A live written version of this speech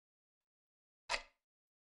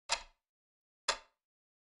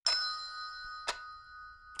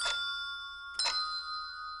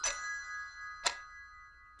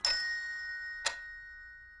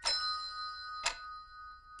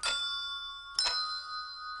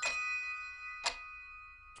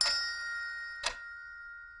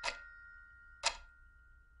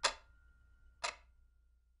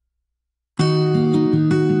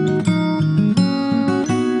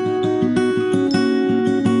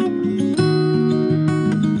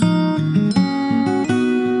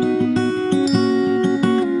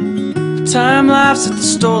Time laughs at the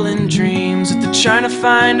stolen dreams, that they're trying to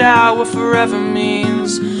find out what forever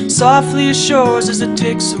means. Softly assures as it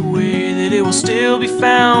takes away that it will still be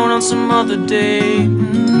found on some other day.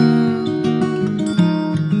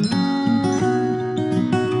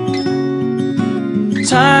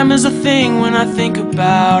 Time is a thing when I think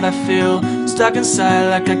about. I feel stuck inside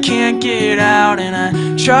like I can't get out, and I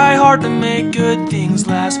try hard to make good things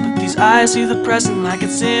last, but these eyes see the present like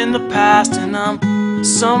it's in the past, and I'm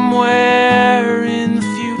somewhere in the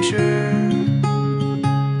future,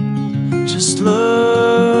 just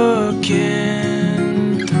looking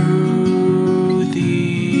through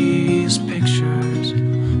these pictures,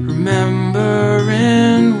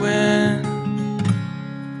 remembering when,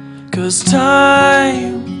 'cause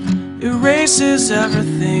time erases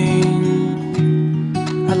everything.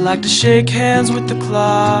 I'd like to shake hands with the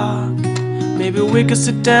clock. Maybe we could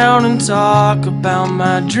sit down and talk about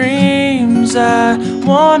my dreams. I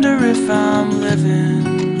wonder if I'm living,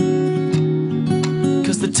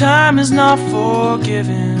 'cause the time is not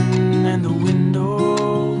forgiven and the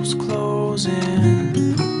window's closing.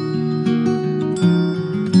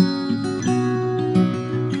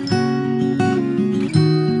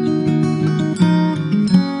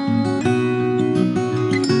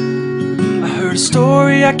 I heard a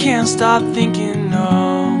story I can't stop thinking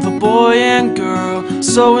of, a boy and girl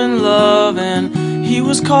so in love, and he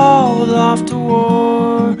was called off to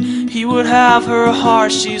war. He would have her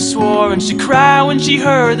heart, she swore, and she cried when she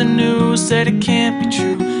heard the news. Said it can't be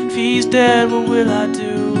true, if he's dead what will I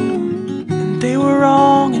do? And they were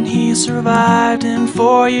wrong and he survived, and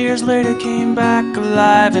 4 years later came back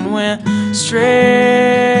alive and went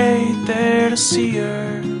straight there to see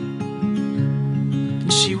her.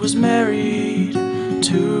 And she was married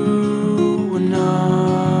to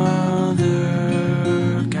another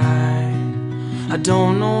guy. I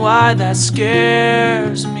don't know why that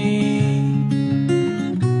scares me.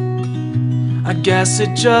 I guess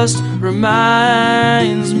it just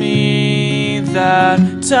reminds me that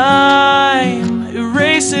time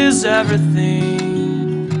erases everything.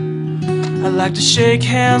 I'd like to shake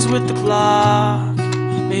hands with the clock.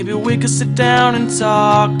 Maybe we could sit down and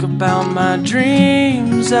talk about my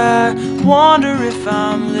dreams. I wonder if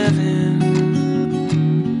I'm living,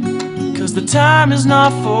 'cause the time is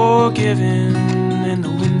not forgiven and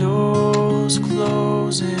the window's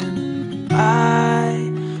closing. I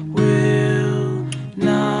will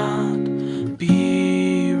not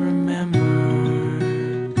be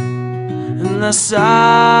remembered unless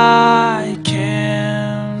I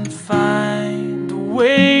can find a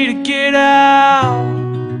way to get out,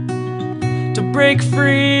 to break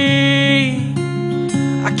free.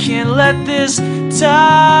 I can't let this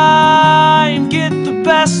time get the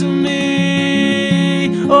best of me.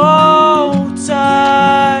 Oh,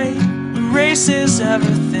 time erases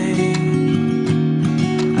everything.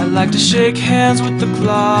 I'd like to shake hands with the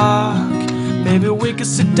clock. Maybe we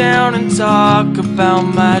could sit down and talk about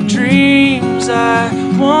my dreams. I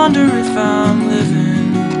wonder if I'm living,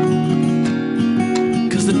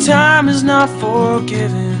 'cause the time is not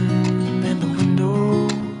forgiven